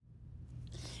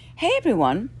Hey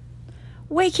everyone,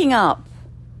 waking up.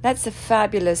 That's a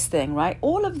fabulous thing, right?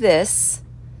 All of this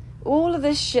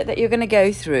shit that you're going to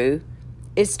go through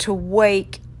is to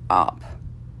wake up.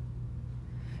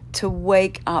 To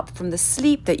wake up from the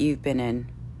sleep that you've been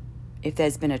in, if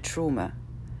there's been a trauma.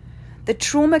 The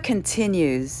trauma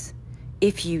continues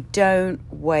if you don't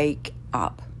wake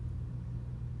up.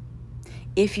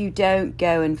 If you don't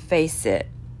go and face it.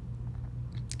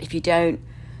 If you don't,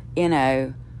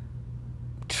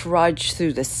 trudge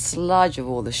through the sludge of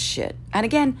all the shit. And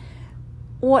again,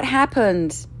 what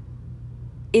happened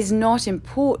is not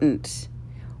important.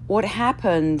 What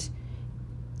happened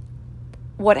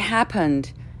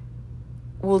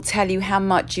will tell you how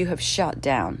much you have shut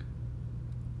down.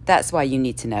 That's why you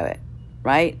need to know it,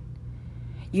 right?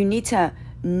 You need to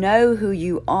know who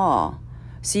you are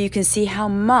so you can see how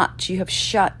much you have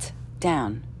shut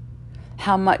down.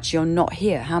 How much you're not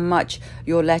here, how much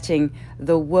you're letting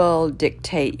the world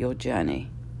dictate your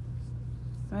journey,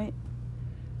 right?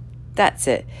 That's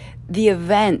it. The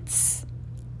events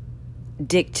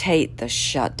dictate the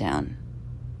shutdown.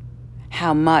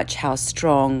 How much, how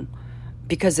strong,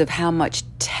 because of how much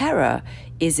terror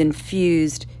is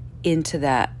infused into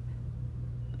that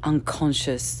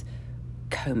unconscious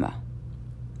coma.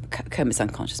 Coma's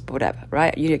unconscious, but whatever,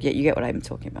 right? You get what I'm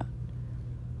talking about.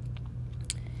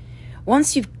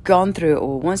 Once you've gone through it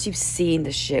all, once you've seen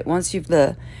the shit,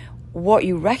 what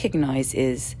you recognize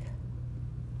is,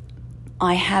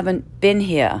 I haven't been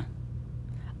here.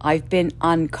 I've been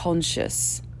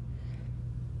unconscious.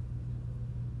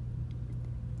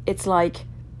 It's like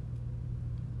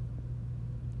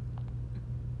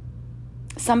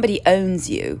somebody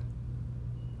owns you.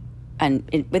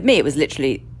 And with me, it was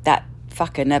literally that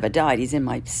fucker never died. He's in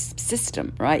my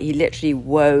system, right? He literally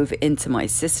wove into my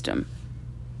system.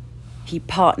 He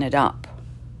partnered up,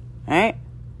 right?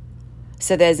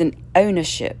 So there's an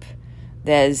ownership.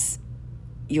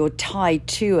 You're tied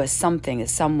to something, as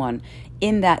someone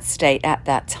in that state at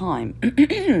that time.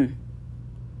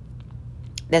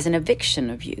 There's an eviction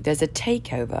of you. There's a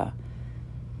takeover,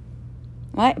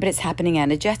 right? But it's happening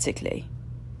energetically.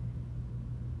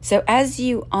 So as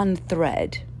you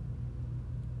unthread,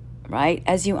 right?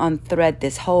 As you unthread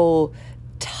this whole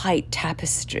tight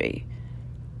tapestry,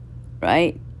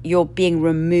 right? You're being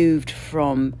removed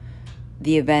from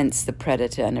the events, the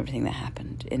predator, and everything that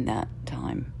happened in that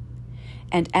time.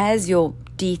 And as you're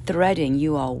de-threading,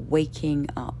 you are waking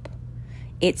up.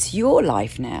 It's your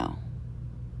life now,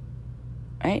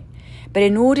 right? But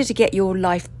in order to get your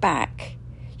life back,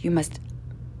 you must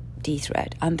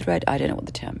de-thread, unthread, I don't know what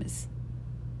the term is,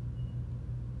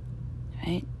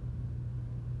 right?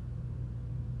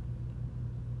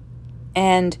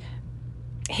 And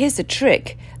here's the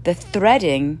trick. The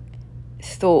threading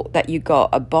thought that you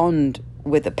got a bond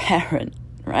with a parent,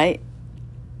 right?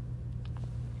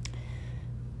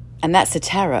 And that's the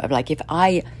terror of like, if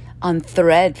I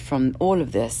unthread from all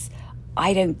of this,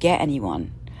 I don't get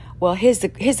anyone. Well, here's the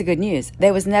good news.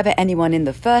 There was never anyone in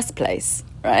the first place,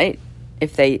 right?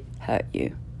 If they hurt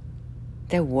you.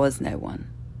 There was no one.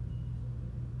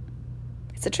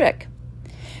 It's a trick.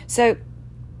 So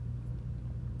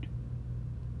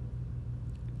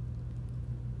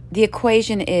the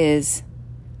equation is,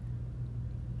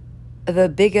 the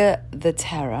bigger the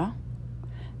terror,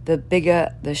 the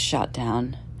bigger the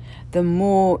shutdown, the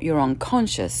more you're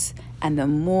unconscious and the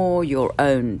more you're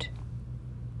owned.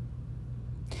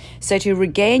 So to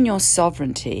regain your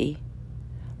sovereignty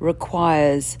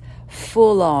requires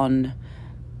full on,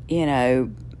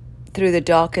 through the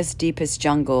darkest, deepest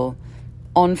jungle,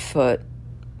 on foot,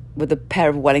 with a pair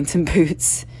of Wellington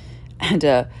boots and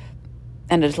a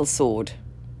little sword,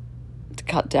 to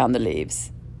cut down the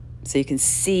leaves so you can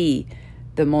see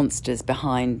the monsters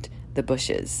behind the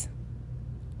bushes.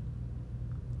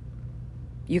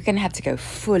 You're going to have to go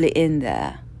fully in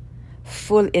there,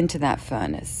 full into that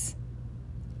furnace.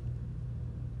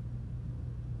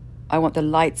 I want the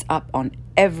lights up on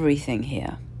everything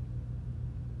here.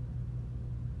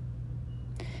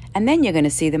 And then you're going to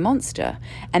see the monster.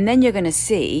 And then you're going to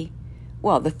see,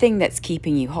 the thing that's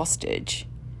keeping you hostage.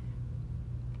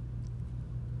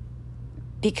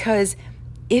 Because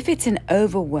if it's an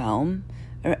overwhelm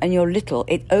and you're little,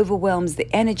 it overwhelms, the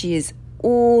energy is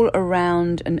all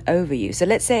around and over you. So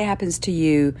let's say it happens to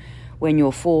you when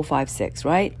you're 4, 5, 6,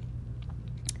 right?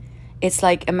 It's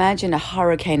like, imagine a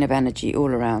hurricane of energy all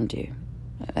around you.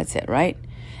 That's it, right?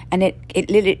 And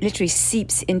it literally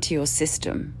seeps into your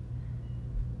system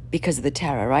because of the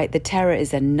terror, right? The terror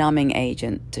is a numbing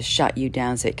agent to shut you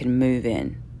down so it can move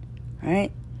in,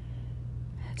 right?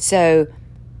 So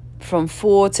from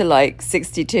 4 to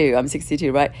 62, I'm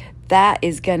 62, right? That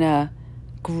is gonna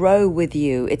grow with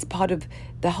you. It's part of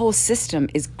the whole system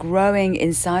is growing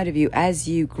inside of you as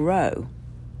you grow,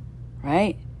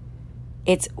 right?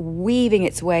 It's weaving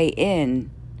its way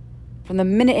in from the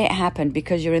minute it happened,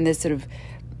 because you're in this sort of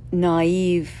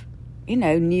naive,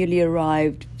 newly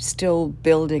arrived, still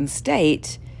building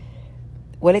state.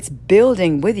 Well, it's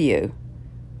building with you,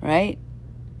 right?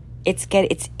 It's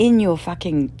in your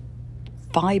fucking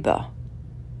fiber.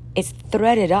 It's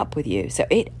threaded up with you. So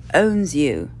it owns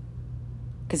you.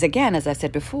 Because again, as I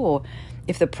said before,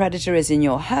 if the predator is in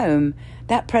your home,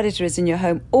 that predator is in your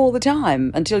home all the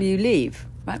time until you leave,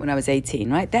 right? When I was 18,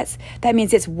 right? That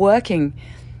means it's working,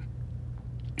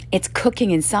 it's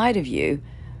cooking inside of you,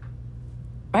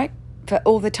 right? For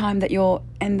all the time that you're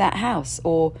in that house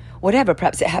or whatever.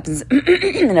 Perhaps it happens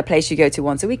in a place you go to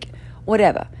once a week,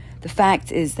 whatever. The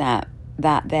fact is that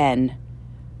then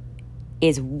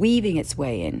is weaving its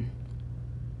way in.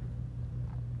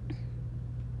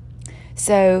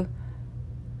 So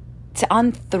to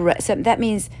unthread, so that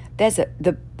means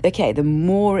the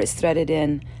more it's threaded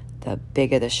in, the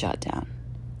bigger the shutdown,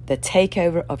 the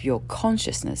takeover of your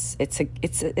consciousness. It's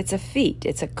a feat.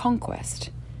 It's a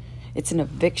conquest. It's an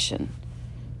eviction.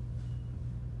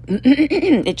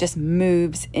 It just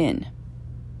moves in.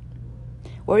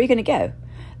 Where are you going to go?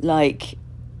 Like,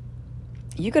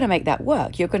 you're going to make that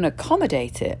work. You're going to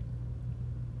accommodate it.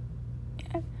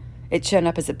 It's shown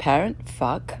up as a parent.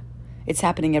 Fuck. It's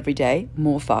happening every day.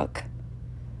 More fuck.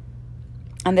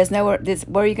 And there's nowhere.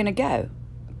 Where are you going to go?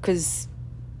 Because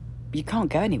you can't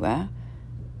go anywhere.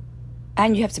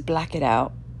 And you have to black it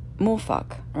out. More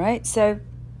fuck. Right? So,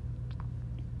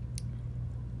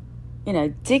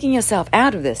 digging yourself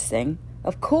out of this thing,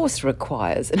 of course,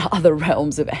 requires other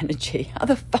realms of energy. How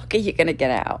the fuck are you going to get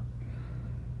out?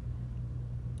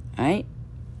 Right?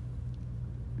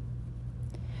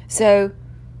 So,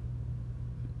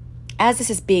 as this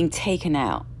is being taken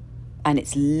out, and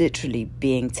it's literally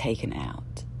being taken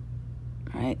out,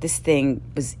 right? This thing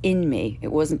was in me.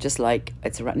 It wasn't just like,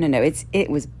 it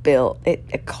was built, it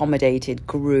accommodated,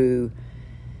 grew,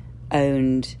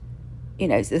 owned,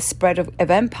 it's the spread of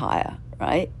empire,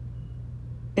 right?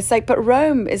 It's like, but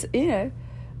Rome is,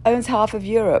 owns half of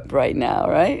Europe right now,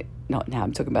 right? Not now,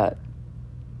 I'm talking about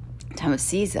time of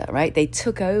Caesar, right? They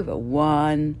took over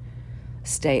one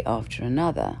state after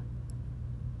another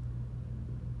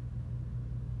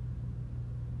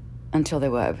until they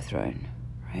were overthrown,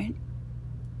 right?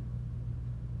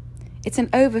 It's an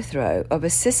overthrow of a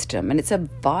system, and it's a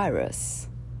virus.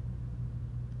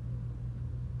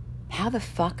 How the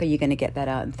fuck are you going to get that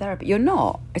out in therapy? You're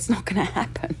not. It's not going to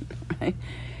happen, right?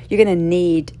 You're going to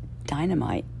need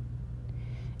dynamite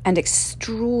and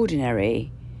extraordinary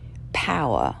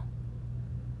power,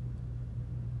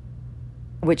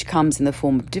 which comes in the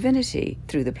form of divinity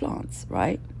through the plants,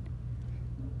 right?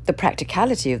 The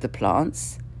practicality of the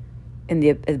plants and the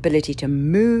ability to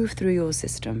move through your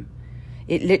system.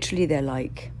 It literally, they're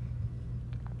like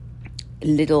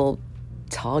little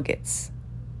targets,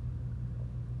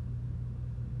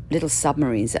 little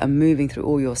submarines that are moving through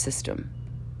all your system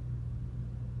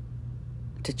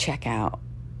to check out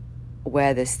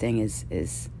where this thing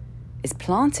is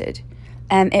planted.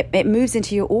 And it moves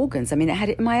into your organs. I mean, I had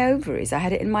it in my ovaries. I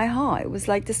had it in my heart. It was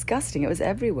like disgusting. It was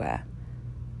everywhere.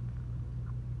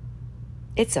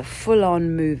 It's a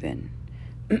full-on move-in.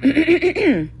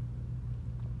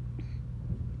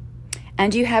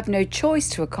 And you have no choice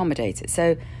to accommodate it.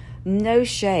 So no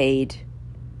shade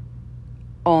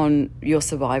on your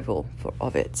survival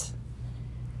of it.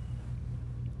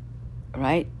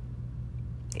 Right?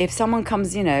 If someone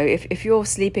comes, if you're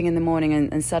sleeping in the morning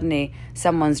and suddenly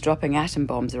someone's dropping atom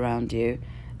bombs around you,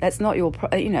 that's not your,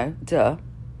 duh.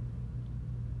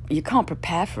 You can't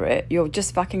prepare for it. You're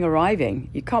just fucking arriving.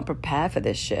 You can't prepare for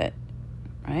this shit,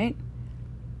 right?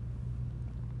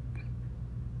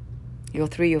 You're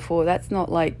 3 or 4. That's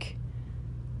not like,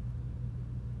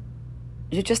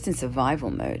 you're just in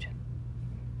survival mode.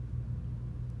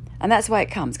 And that's why it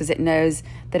comes, because it knows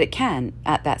that it can,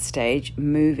 at that stage,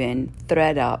 move in,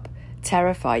 thread up,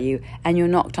 terrify you, and you're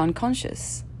knocked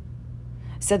unconscious.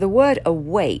 So the word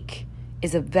awake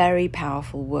is a very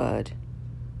powerful word.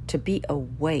 To be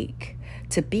awake,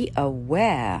 to be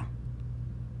aware.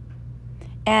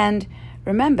 And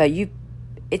remember,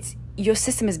 your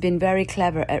system has been very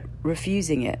clever at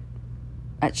refusing it,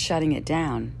 at shutting it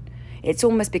down. It's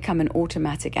almost become an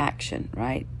automatic action,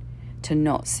 right? To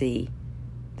not see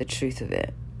the truth of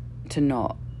it, to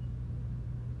not.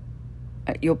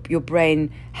 Your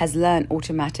brain has learned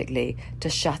automatically to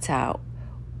shut out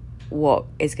what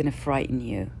is going to frighten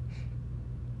you.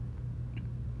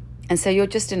 And so you're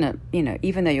just in a,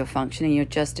 even though you're functioning, you're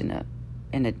just in a,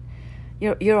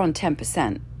 you're on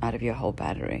 10% out of your whole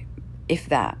battery, if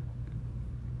that.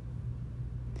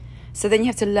 So then you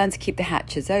have to learn to keep the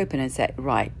hatches open and say,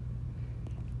 right,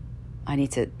 I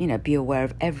need to, be aware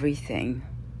of everything.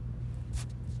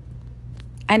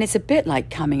 And it's a bit like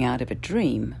coming out of a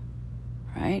dream,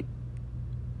 right?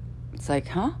 It's like,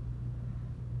 huh?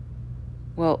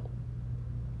 Well,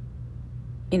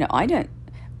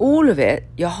 all of it,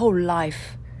 your whole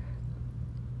life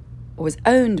was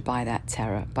owned by that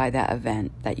terror, by that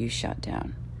event that you shut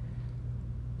down.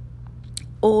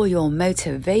 All your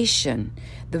motivation,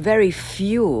 the very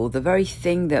fuel, the very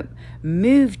thing that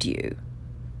moved you,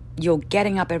 you're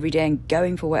getting up every day and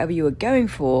going for whatever you were going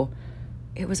for,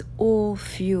 it was all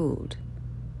fueled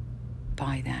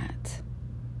by that.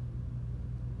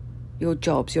 Your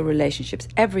jobs, your relationships,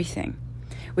 everything.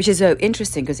 Which is so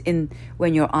interesting because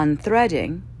when you're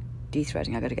unthreading,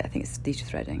 dethreading, I think it's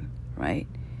dethreading, right?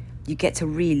 You get to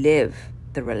relive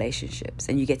the relationships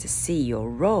and you get to see your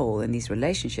role in these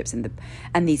relationships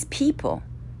and these people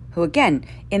who, again,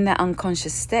 in that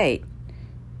unconscious state,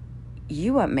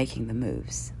 you weren't making the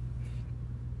moves.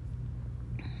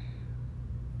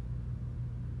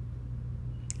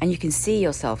 And you can see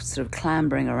yourself sort of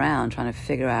clambering around trying to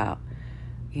figure out,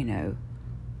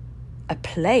 a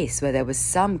place where there was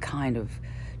some kind of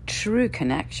true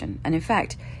connection. And in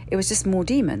fact, it was just more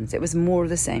demons. It was more of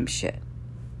the same shit.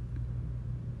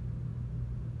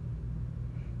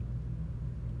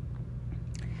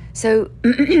 So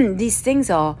these things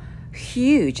are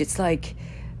huge. It's like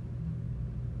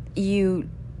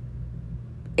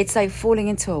falling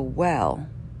into a well.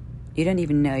 You don't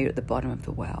even know you're at the bottom of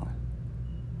the well.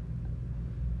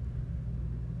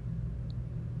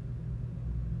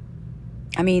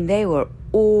 I mean, they were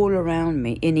all around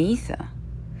me in ether.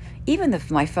 Even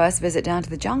my first visit down to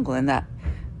the jungle in that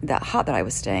hut that I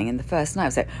was staying in the first night, I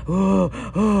was like,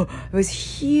 oh, it was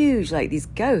huge, like these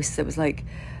ghosts. It was like,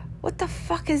 what the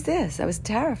fuck is this? I was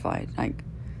terrified. Like,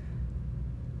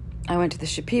 I went to the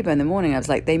Shipibo in the morning. I was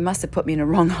like, they must have put me in a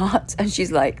wrong hut. And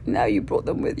she's like, no, you brought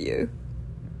them with you.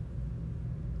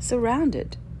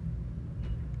 Surrounded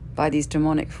by these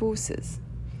demonic forces.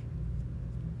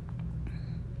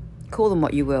 Call them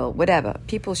what you will, whatever.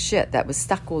 People's shit that was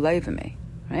stuck all over me,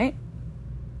 right?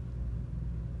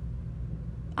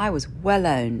 I was well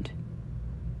owned.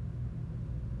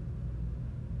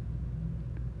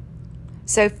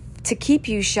 So to keep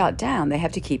you shut down, they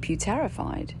have to keep you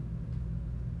terrified.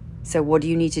 So what do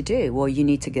you need to do? Well, you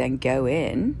need to then go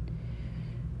in,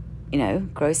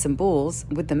 grow some balls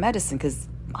with the medicine, because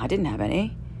I didn't have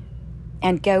any,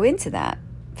 and go into that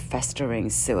festering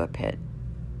sewer pit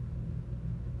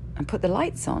and put the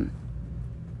lights on.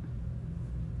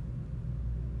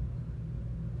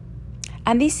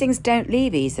 And these things don't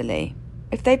leave easily.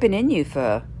 If they've been in you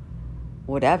for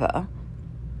whatever,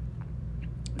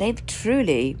 they've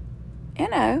truly,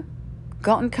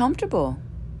 gotten comfortable.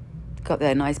 Got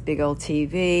their nice big old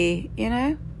TV,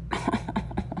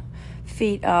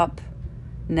 feet up,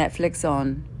 Netflix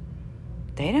on.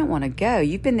 They don't want to go.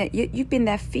 You've been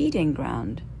their feeding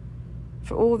ground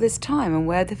for all this time, and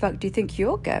where the fuck do you think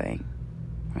you're going,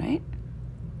 right?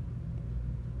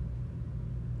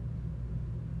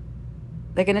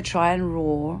 They're going to try and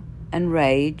roar and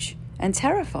rage and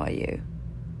terrify you.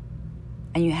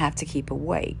 And you have to keep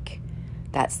awake.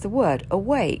 That's the word,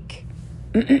 awake.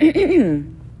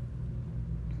 You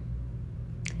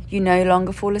no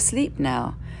longer fall asleep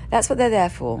now. That's what they're there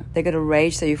for. They're going to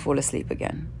rage so you fall asleep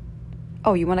again.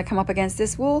 Oh, you want to come up against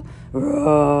this wall?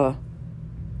 Roar.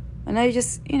 And now you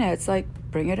just, it's like,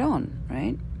 bring it on,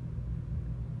 right?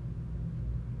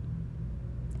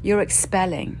 You're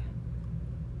expelling.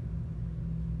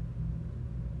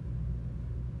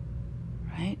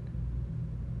 Right?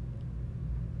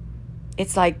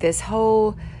 It's like this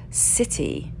whole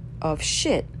city of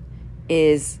shit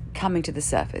is coming to the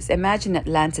surface. Imagine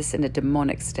Atlantis in a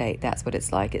demonic state. That's what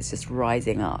it's like. It's just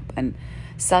rising up. And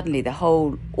suddenly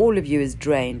all of you is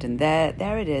drained. And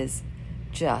there it is.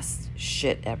 Just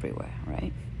shit everywhere,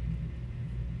 right?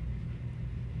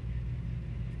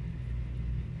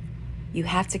 You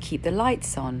have to keep the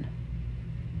lights on.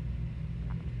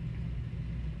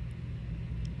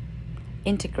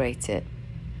 Integrate it.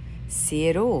 See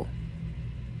it all.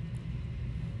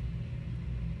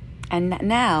 And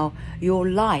now your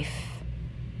life,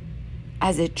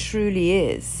 as it truly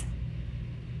is,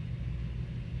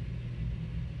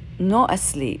 not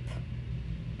asleep.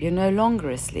 You're no longer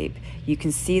asleep. You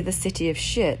can see the city of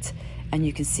shit, and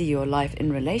you can see your life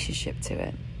in relationship to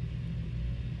it.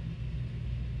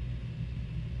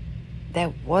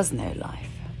 There was no life.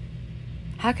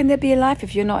 How can there be a life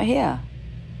if you're not here?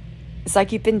 It's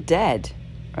like you've been dead,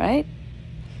 right?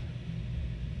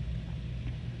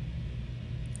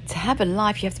 To have a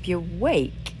life, you have to be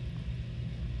awake.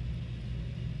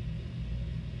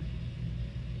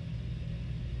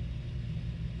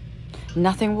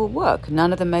 Nothing will work.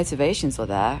 None of the motivations are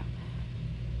there.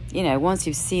 You know, once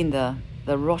you've seen the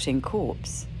rotting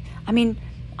corpse. I mean,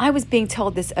 I was being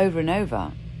told this over and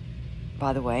over,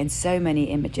 by the way, in so many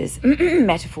images,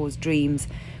 metaphors, dreams.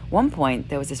 One point,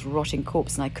 there was this rotting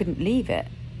corpse and I couldn't leave it.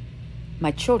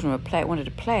 My children wanted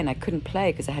to play and I couldn't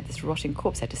play because I had this rotting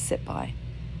corpse I had to sit by.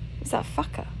 It was that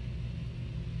fucker.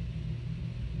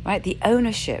 Right? The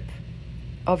ownership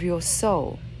of your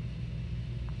soul.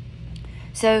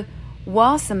 So,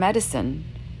 whilst the medicine,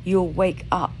 you'll wake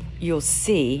up, you'll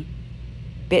see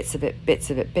bits of it.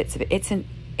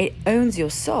 It owns your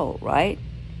soul, right?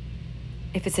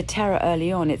 If it's a terror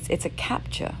early on, it's a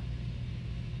capture.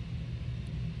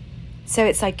 So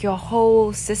it's like your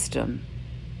whole system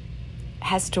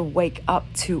has to wake up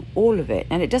to all of it,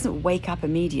 and it doesn't wake up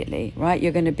immediately, right?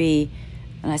 You're going to be,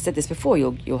 and I said this before,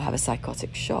 you'll have a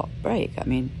psychotic shock break. I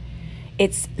mean,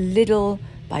 it's little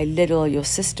by little your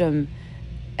system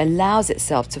allows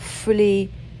itself to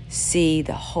fully see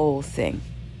the whole thing.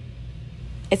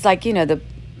 It's like, you know, the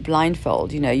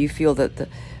blindfold, you know, you feel that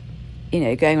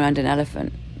going around an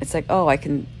elephant, it's like, oh, I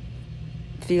can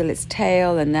feel its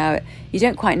tail, and now you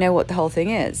don't quite know what the whole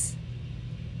thing is.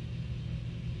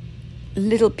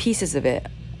 Little pieces of it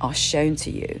are shown to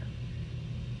you.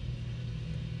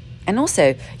 And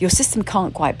also, your system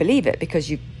can't quite believe it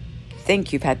because you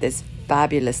think you've had this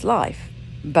fabulous life,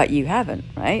 but you haven't,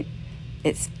 right?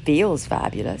 It feels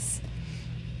fabulous.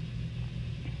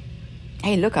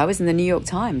 Hey, look, I was in the New York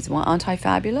Times. Well, aren't I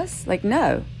fabulous? Like,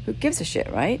 no. Who gives a shit,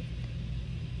 right?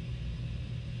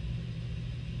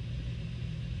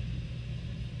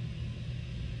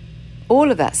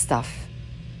 All of that stuff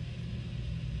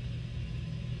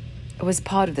was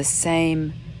part of the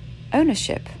same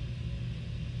ownership.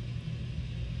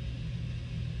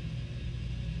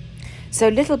 So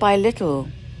little by little,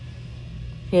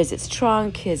 here's its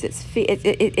trunk, here's its feet.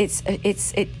 It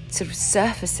sort of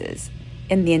surfaces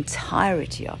in the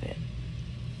entirety of it.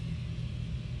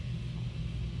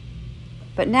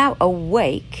 But now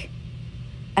awake,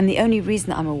 and the only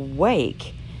reason I'm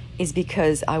awake is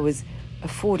because I was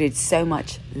afforded so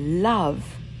much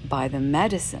love by the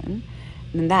medicine,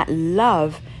 and that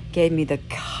love gave me the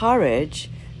courage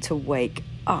to wake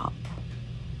up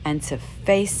and to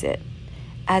face it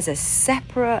as a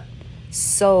separate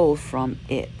soul from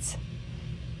it.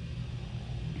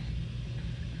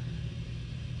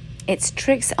 Its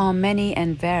tricks are many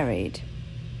and varied.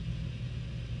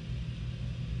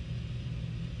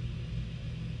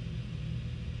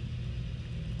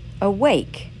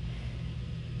 Awake.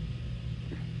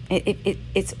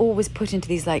 It's always put into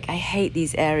these, like, I hate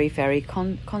these airy fairy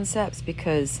concepts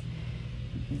because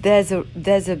there's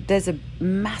a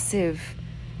massive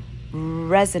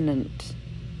resonant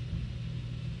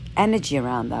energy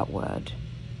around that word.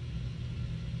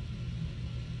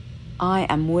 I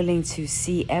am willing to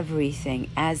see everything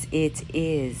as it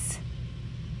is.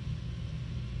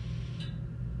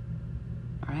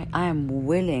 All right? I am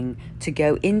willing to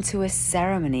go into a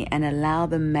ceremony and allow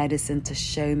the medicine to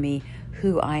show me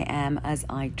who I am as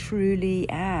I truly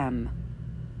am.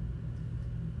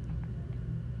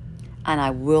 And I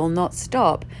will not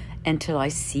stop until I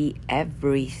see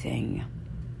everything.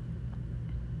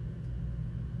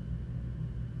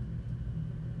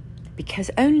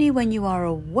 Because only when you are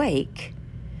awake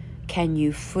can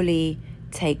you fully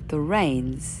take the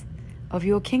reins of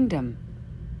your kingdom.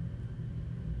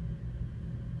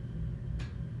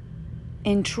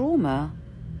 In trauma,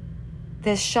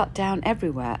 there's shutdown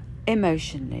everywhere,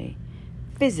 emotionally,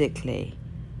 physically,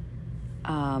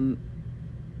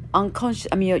 unconscious.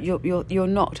 I mean, you're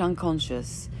knocked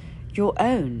unconscious. You're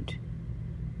owned.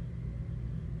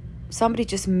 Somebody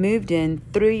just moved in,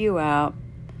 threw you out,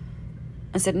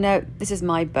 and said, no, this is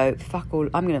my boat, fuck all,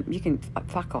 you can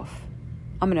fuck off.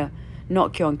 I'm going to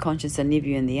knock you unconscious and leave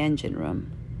you in the engine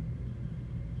room.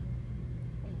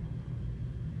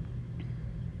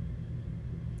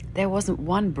 There wasn't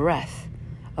one breath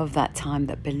of that time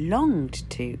that belonged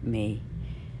to me,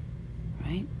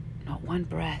 right? Not one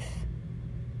breath.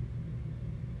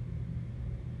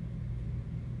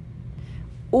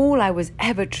 All I was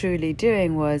ever truly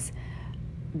doing was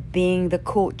being the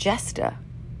court jester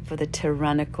for the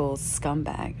tyrannical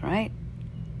scumbag, right?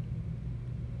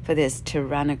 For this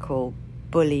tyrannical,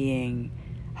 bullying,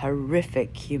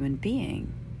 horrific human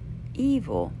being.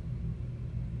 Evil.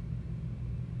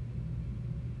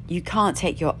 You can't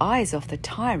take your eyes off the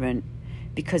tyrant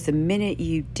because the minute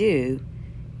you do,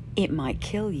 it might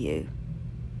kill you.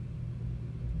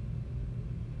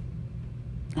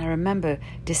 I remember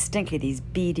distinctly these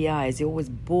beady eyes, they're always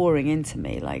boring into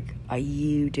me, like, are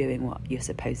you doing what you're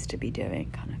supposed to be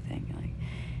doing, kind of thing. Like,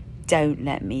 don't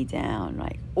let me down.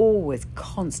 Like, always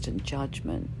constant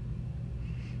judgment.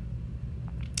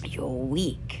 You're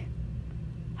weak.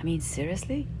 I mean,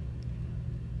 seriously?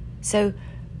 So,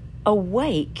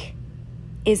 awake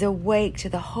is awake to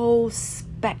the whole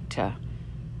spectre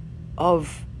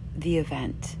of the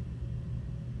event.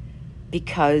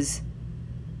 Because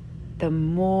the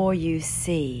more you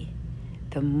see,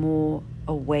 the more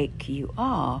awake you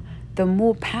are, the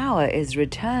more power is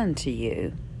returned to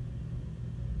you.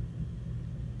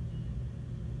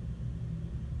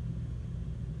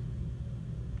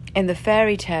 In the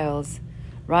fairy tales,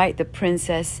 right, the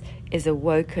princess is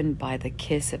awoken by the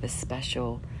kiss of a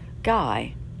special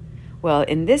guy. Well,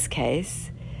 in this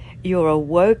case, you're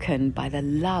awoken by the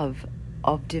love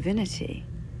of divinity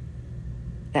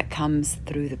that comes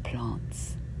through the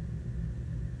plants.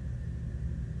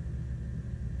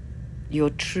 Your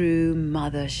true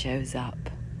mother shows up.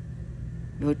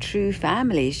 Your true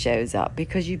family shows up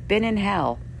because you've been in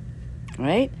hell,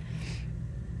 right?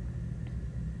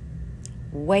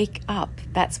 Wake up.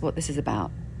 That's what this is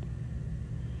about.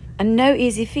 And no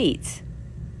easy feat.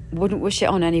 Wouldn't wish it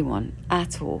on anyone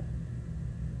at all.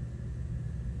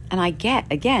 And I get,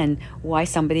 again, why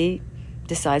somebody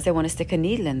decides they want to stick a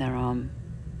needle in their arm.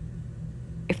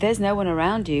 If there's no one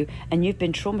around you and you've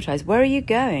been traumatized, where are you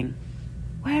going?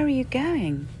 Where are you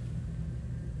going?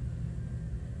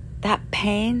 That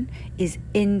pain is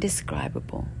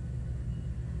indescribable.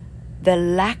 The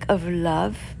lack of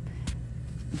love,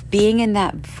 being in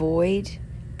that void,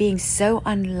 being so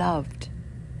unloved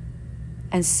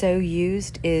and so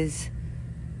used is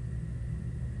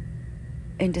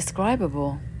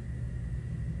indescribable.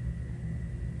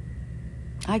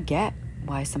 I get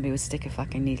why somebody would stick a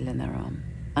fucking needle in their arm.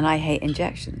 And I hate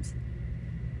injections.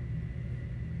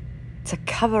 To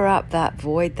cover up that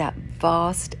void, that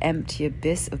vast, empty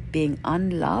abyss of being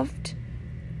unloved.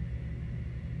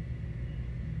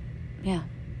 Yeah.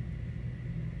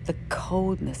 The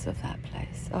coldness of that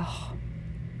place. Oh.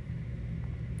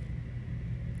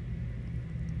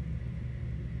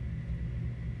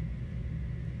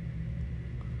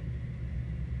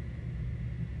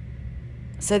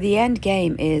 So the end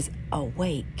game is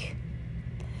awake.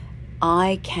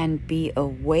 I can be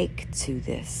awake to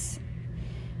this.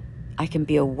 I can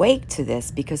be awake to this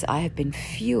because I have been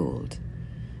fueled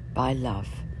by love.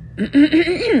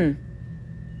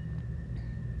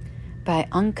 By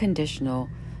unconditional,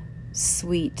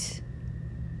 sweet,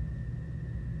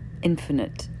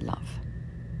 infinite love.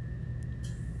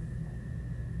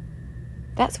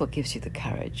 That's what gives you the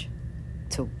courage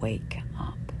to wake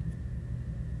up.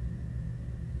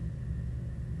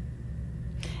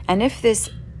 And if this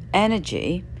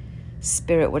energy,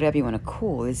 spirit, whatever you want to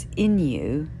call, is in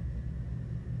you,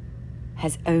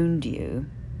 has owned you,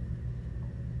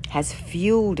 has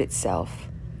fueled itself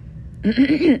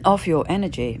off your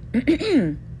energy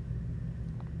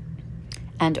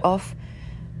and off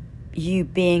you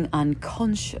being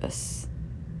unconscious,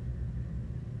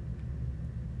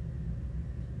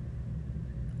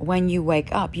 when you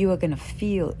wake up, you are going to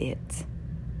feel it,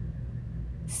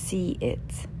 see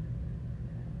it.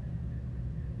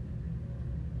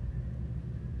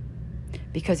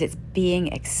 Because it's being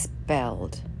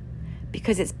expelled.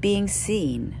 Because it's being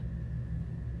seen.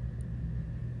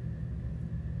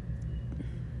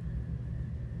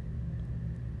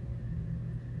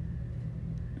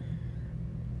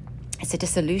 It's a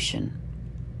dissolution.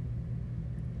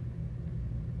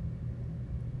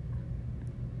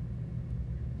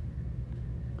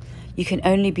 You can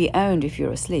only be owned if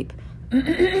you're asleep.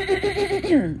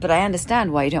 But I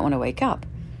understand why you don't want to wake up,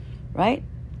 right?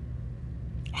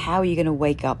 How are you going to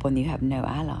wake up when you have no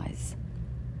allies?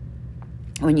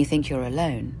 When you think you're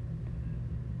alone?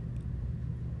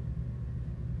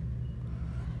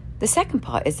 The second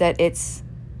part is that it's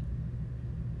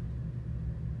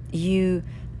you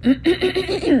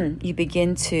you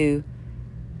begin to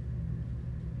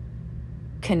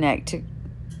connect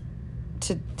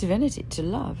to divinity, to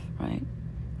love, right?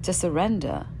 To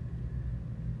surrender.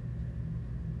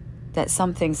 That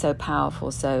something so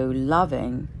powerful, so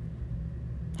loving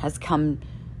has come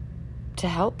to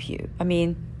help you. I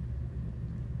mean,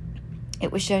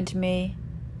 it was shown to me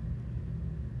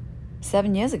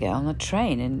 7 years ago on a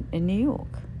train in New York.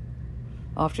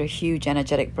 After a huge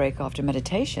energetic break after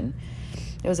meditation,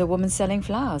 there was a woman selling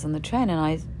flowers on the train,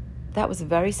 and that was the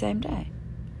very same day.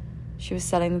 She was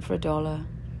selling them for $1.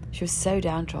 She was so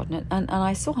downtrodden, and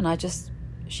I saw her, and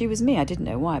she was me. I didn't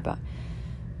know why, but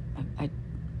I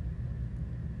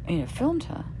filmed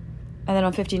her. And then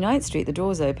on 59th Street, the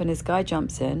doors open, this guy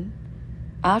jumps in,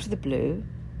 out of the blue,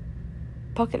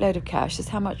 pocket load of cash, says,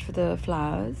 how much for the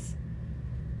flowers?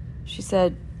 She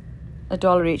said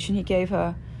 $1 each, and he gave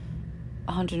her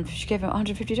she gave him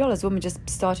 $150. The woman just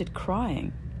started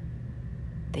crying.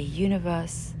 The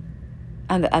universe,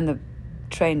 and the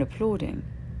train applauding.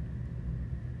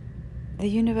 The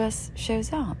universe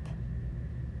shows up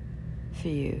for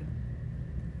you.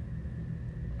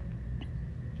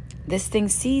 This thing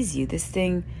sees you. This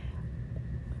thing,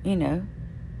 you're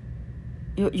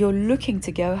looking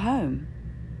to go home.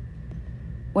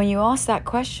 When you ask that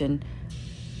question,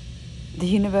 the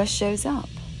universe shows up.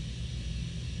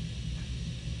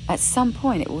 At some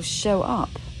point, it will show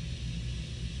up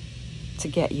to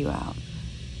get you out.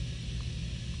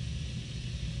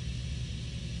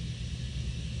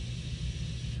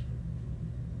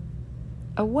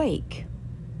 Awake.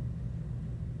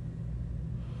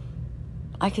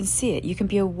 I can see it. You can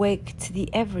be awake to the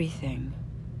everything.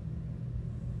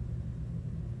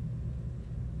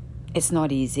 It's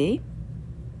not easy.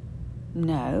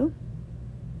 No.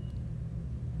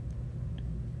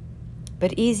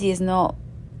 But easy is not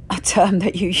a term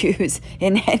that you use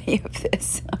in any of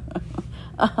this.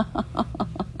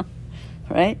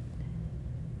 Right?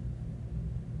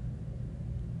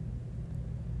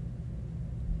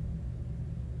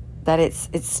 That it's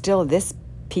still this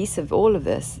piece of all of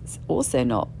this. It's also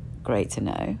not great to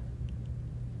know.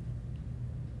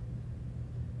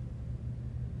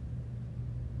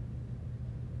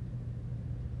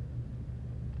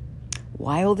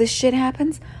 Why all this shit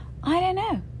happens? I don't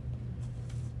know.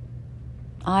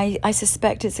 I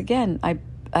suspect it's, again,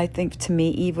 I think, to me,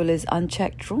 evil is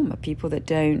unchecked trauma. People that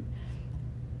don't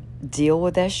deal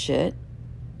with their shit,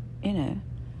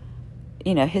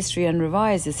 history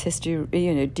unrevised is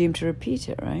history, doomed to repeat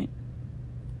it, right?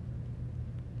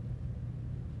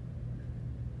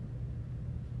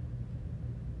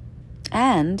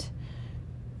 And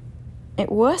it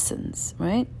worsens,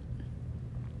 right?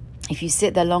 If you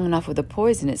sit there long enough with the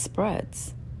poison, it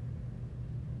spreads.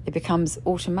 It becomes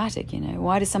automatic,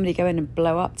 Why does somebody go in and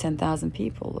blow up 10,000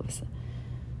 people?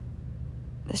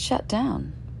 They're shut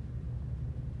down.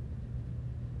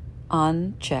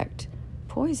 Unchecked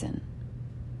poison.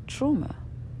 Trauma.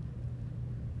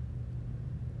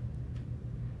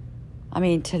 I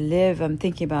mean, to live, I'm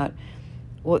thinking about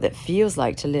what it feels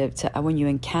like to live, when you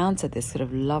encounter this sort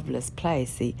of loveless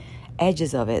place, the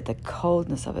edges of it, the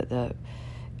coldness of it,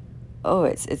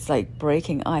 it's like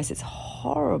breaking ice. It's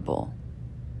horrible.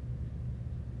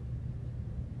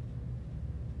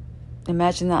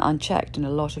 Imagine that unchecked in a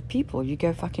lot of people. You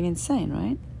go fucking insane,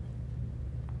 right?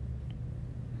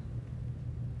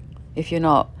 If you're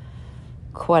not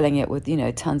quelling it with,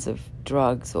 tons of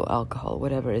drugs or alcohol,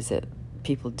 whatever it is that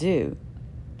people do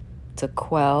to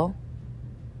quell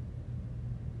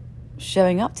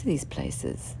showing up to these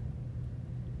places.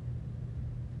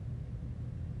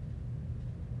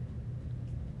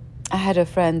 I had a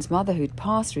friend's mother who'd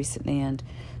passed recently, and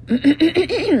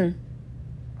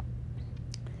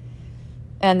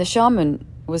and the shaman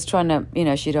was trying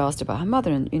to, she'd asked about her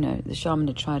mother, and, the shaman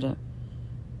had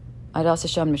I'd asked the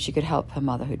shaman if she could help her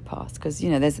mother who'd passed, because,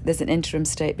 there's an interim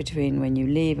state between when you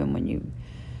leave and when you're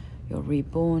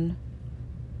reborn.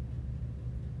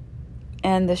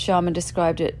 And the shaman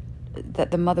described it,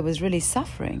 that the mother was really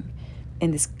suffering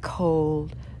in this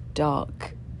cold,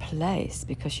 dark place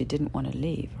because she didn't want to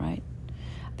leave, right?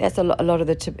 That's a lot of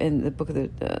in the book of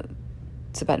the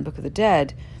Tibetan Book of the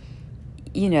Dead.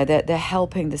 They're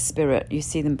helping the spirit. You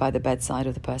see them by the bedside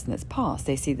of the person that's passed.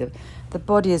 They see the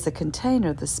body as the container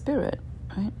of the spirit,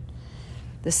 right?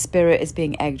 The spirit is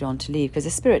being egged on to leave because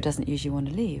the spirit doesn't usually want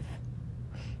to leave.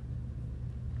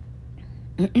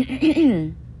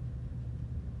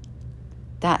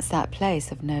 That's that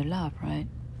place of no love, right?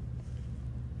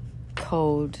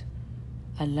 Cold,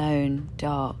 alone,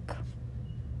 dark.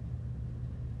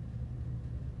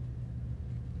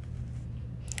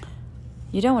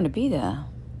 You don't want to be there.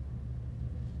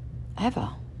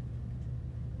 Ever.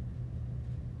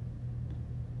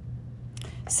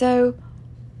 So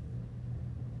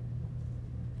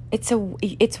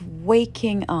it's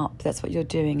waking up. That's what you're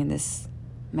doing in this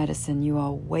medicine. You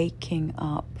are waking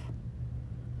up.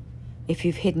 If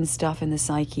you've hidden stuff in the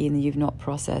psyche and you've not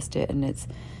processed it and it's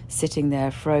sitting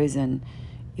there frozen,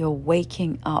 you're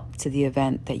waking up to the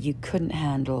event that you couldn't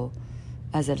handle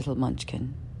as a little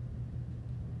munchkin.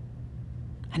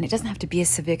 And it doesn't have to be as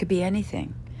severe. It could be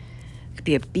anything. It could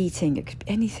be a beating. It could be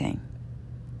anything.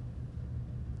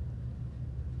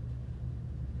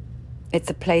 It's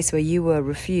a place where you were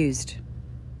refused,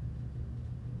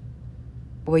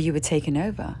 where you were taken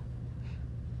over.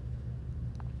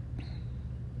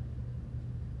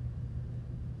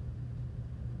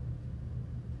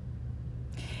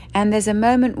 And there's a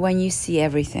moment when you see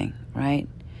everything, right?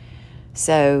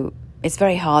 So it's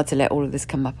very hard to let all of this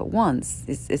come up at once.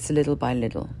 It's little by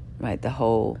little, right? The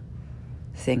whole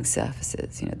thing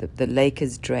surfaces. The lake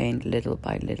is drained little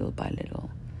by little by little.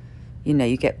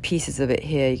 You get pieces of it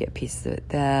here, you get pieces of it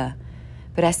there.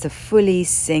 But it has to fully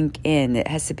sink in. It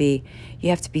has to be,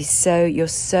 you're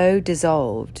so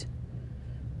dissolved.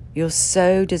 You're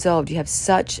so dissolved. You have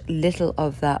such little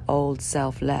of that old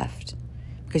self left.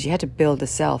 Because you had to build a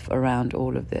self around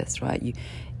all of this, right?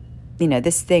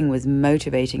 This thing was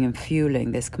motivating and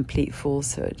fueling this complete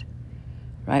falsehood,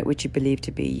 right? Which you believe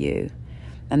to be you.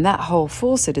 And that whole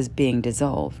falsehood is being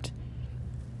dissolved.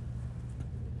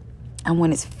 And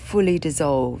when it's fully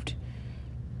dissolved,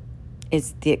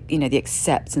 it's the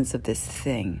acceptance of this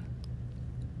thing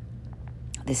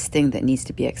that needs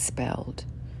to be expelled.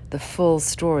 The full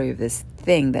story of this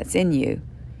thing that's in you,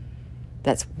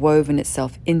 that's woven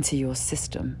itself into your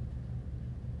system.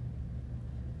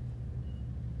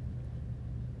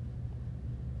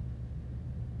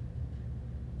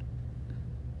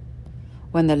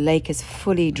 When the lake is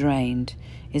fully drained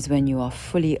is when you are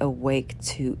fully awake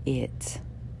to it.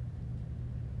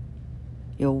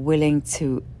 You're willing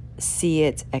to see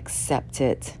it, accept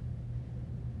it.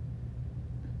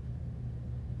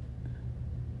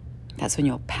 That's when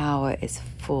your power is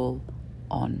full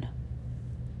on.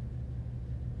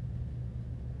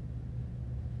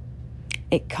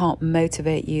 It can't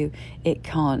motivate you. It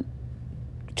can't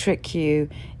trick you.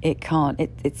 It can't.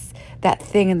 It's that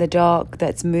thing in the dark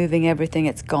that's moving everything.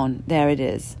 It's gone. There it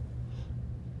is.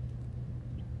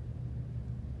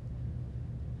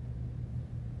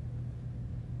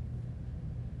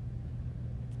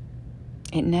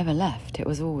 It never left. It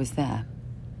was always there.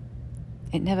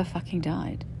 It never fucking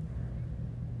died.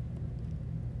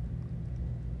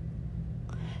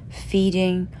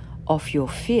 Feeding off your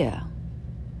fear.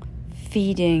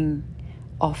 Feeding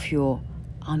off your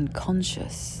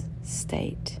unconscious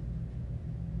state.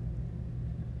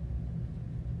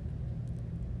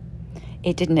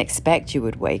 It didn't expect you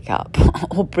would wake up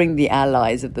or bring the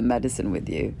allies of the medicine with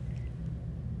you.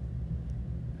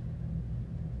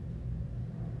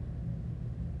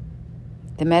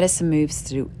 The medicine moves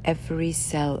through every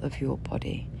cell of your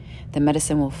body. The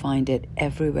medicine will find it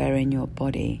everywhere in your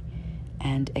body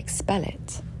and expel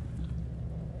it.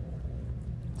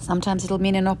 Sometimes it'll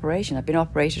mean an operation. I've been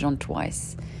operated on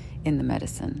twice in the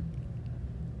medicine.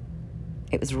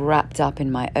 It was wrapped up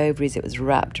in my ovaries. It was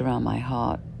wrapped around my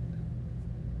heart.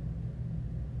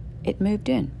 It moved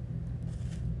in.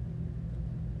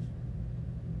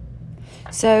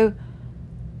 So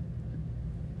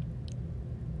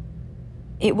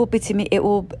it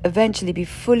will eventually be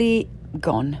fully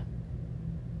gone.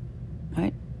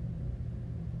 Right?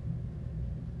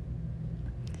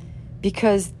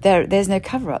 Because there's no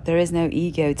cover-up. There is no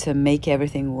ego to make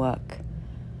everything work.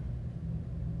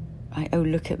 Right? Oh,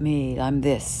 look at me. I'm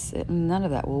this. None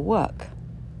of that will work.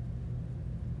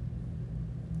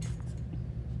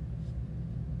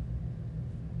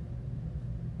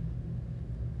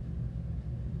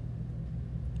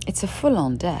 It's a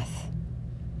full-on death.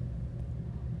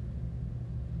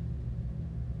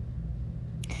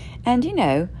 And,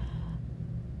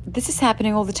 this is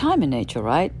happening all the time in nature,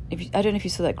 right? I don't know if you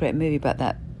saw that great movie about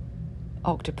that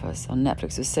octopus on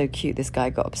Netflix. It was so cute. This guy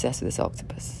got obsessed with this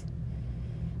octopus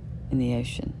in the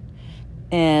ocean.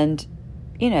 And,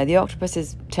 the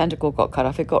octopus's tentacle got cut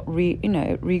off. It got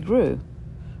regrew.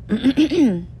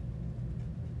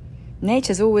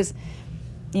 Nature's always,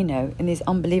 in these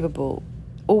unbelievable,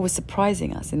 always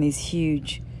surprising us in these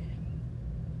huge,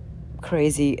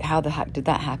 crazy, how the heck did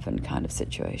that happen kind of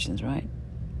situations, right?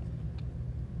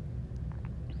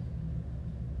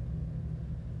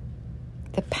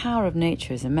 The power of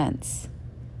nature is immense.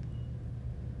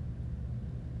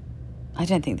 I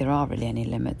don't think there are really any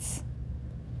limits.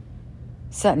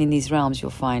 Certainly in these realms you'll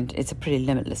find it's a pretty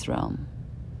limitless realm.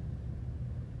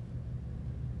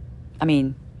 I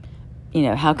mean,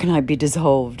 how can I be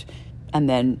dissolved and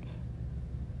then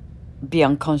be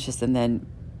unconscious and then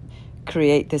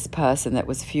create this person that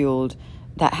was fueled?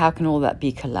 How can all that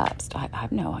be collapsed? I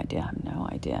have no idea.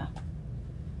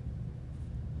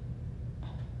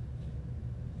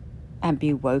 And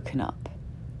be woken up.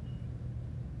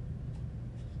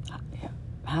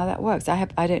 How that works, I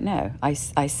don't know. I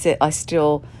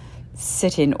still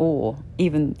sit in awe.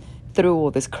 Even through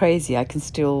all this crazy, I can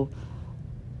still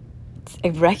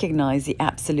recognize the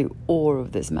absolute awe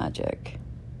of this magic.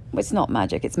 Well, it's not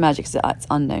magic. It's magic so it's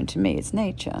unknown to me. It's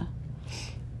nature.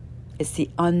 It's the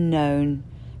unknown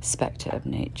spectre of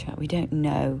nature. We don't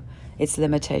know its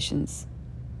limitations.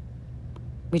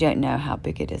 We don't know how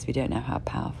big it is. We don't know how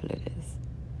powerful it is.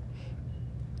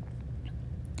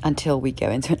 until we go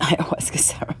into an ayahuasca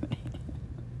ceremony.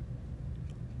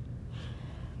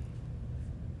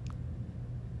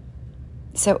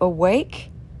 So awake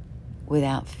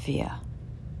without fear.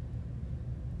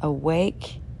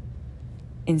 Awake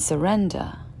in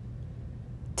surrender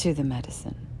to the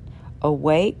medicine.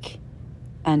 Awake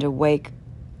and awake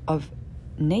of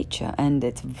nature and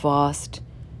its vast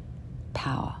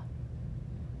power.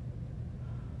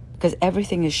 Because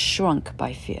everything is shrunk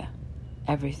by fear.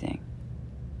 Everything.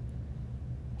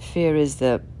 Fear is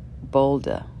the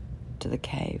boulder to the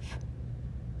cave.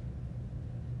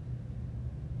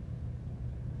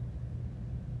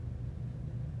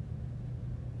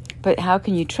 But how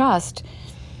can you trust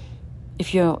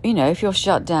if if you're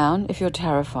shut down, if you're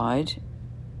terrified,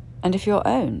 and if you're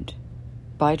owned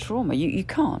by trauma? You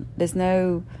can't. There's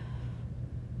no,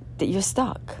 that you're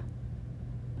stuck.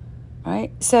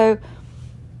 Right? So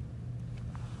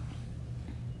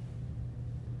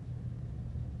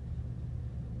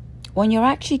when you're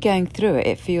actually going through it,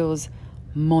 it feels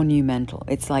monumental.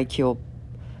 It's like you're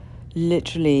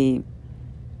literally,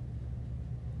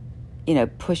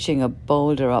 pushing a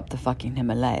boulder up the fucking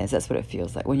Himalayas. That's what it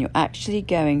feels like when you're actually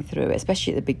going through it,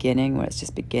 especially at the beginning where it's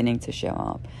just beginning to show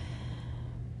up.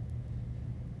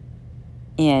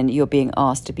 And you're being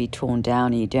asked to be torn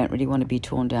down and you don't really want to be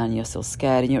torn down. You're still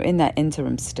scared and you're in that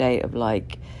interim state of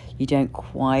like, you can't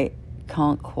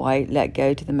quite let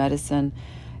go to the medicine.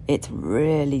 It's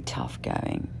really tough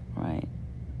going, right?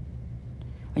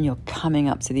 When you're coming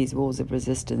up to these walls of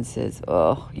resistances,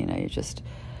 you're just...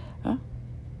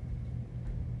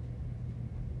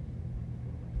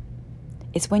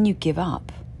 It's when you give up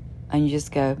and you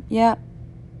just go, yeah,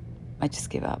 I just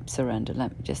give up, surrender,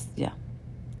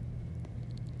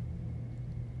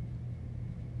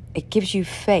 It gives you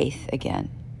faith again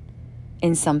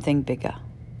in something bigger.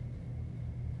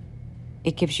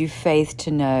 It gives you faith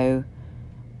to know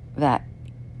that,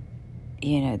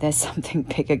 there's something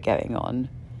bigger going on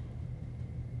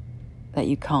that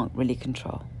you can't really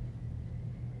control.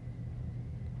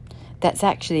 That's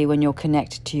actually when you're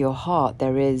connected to your heart,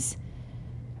 there is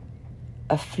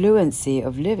a fluency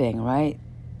of living, right?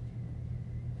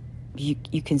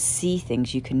 You can see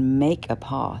things, you can make a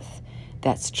path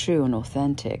that's true and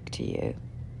authentic to you.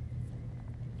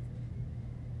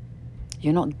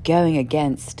 You're not going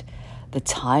against the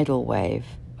tidal wave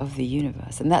of the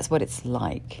universe. And that's what it's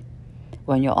like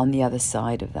when you're on the other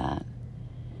side of that.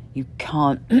 You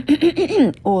can't,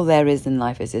 all there is in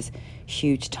life is this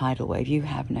huge tidal wave. You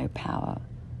have no power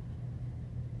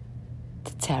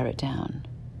to tear it down.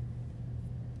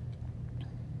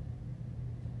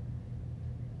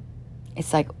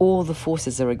 It's like all the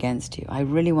forces are against you. I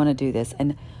really want to do this.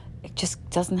 And it just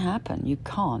doesn't happen. You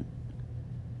can't.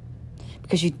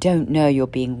 Because you don't know you're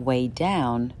being weighed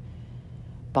down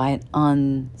by an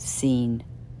unseen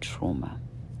trauma.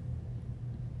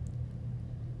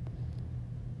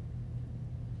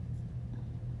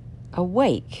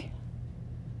 Awake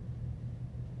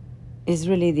is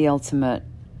really the ultimate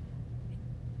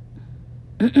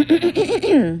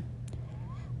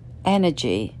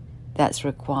energy that's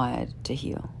required to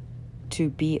heal, to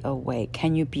be awake.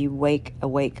 Can you be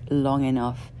awake long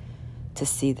enough to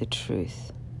see the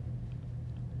truth?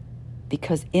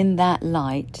 Because in that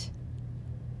light,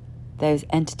 those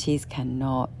entities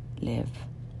cannot live.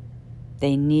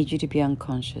 They need you to be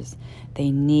unconscious. They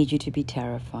need you to be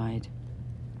terrified.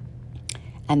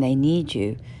 And they need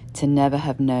you to never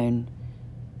have known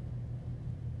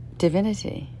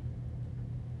divinity.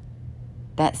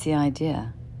 That's the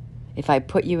idea. If I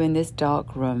put you in this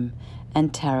dark room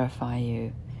and terrify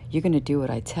you, you're going to do what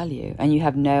I tell you. And you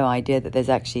have no idea that there's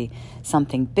actually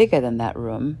something bigger than that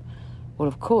room. Well,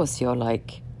 of course, you're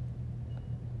like,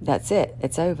 that's it.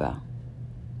 It's over.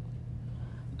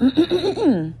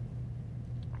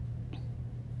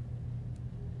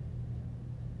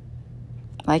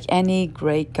 Like any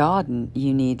great garden,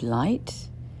 you need light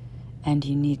and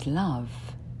you need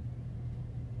love.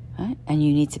 Right? And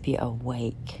you need to be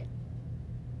awake.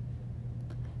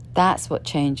 That's what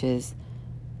changes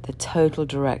the total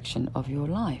direction of your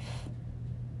life.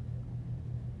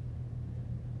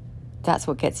 That's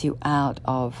what gets you out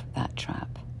of that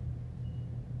trap,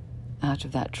 out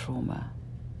of that trauma.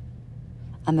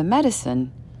 And the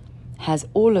medicine has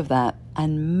all of that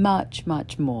and much,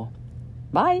 much more.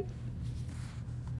 Bye.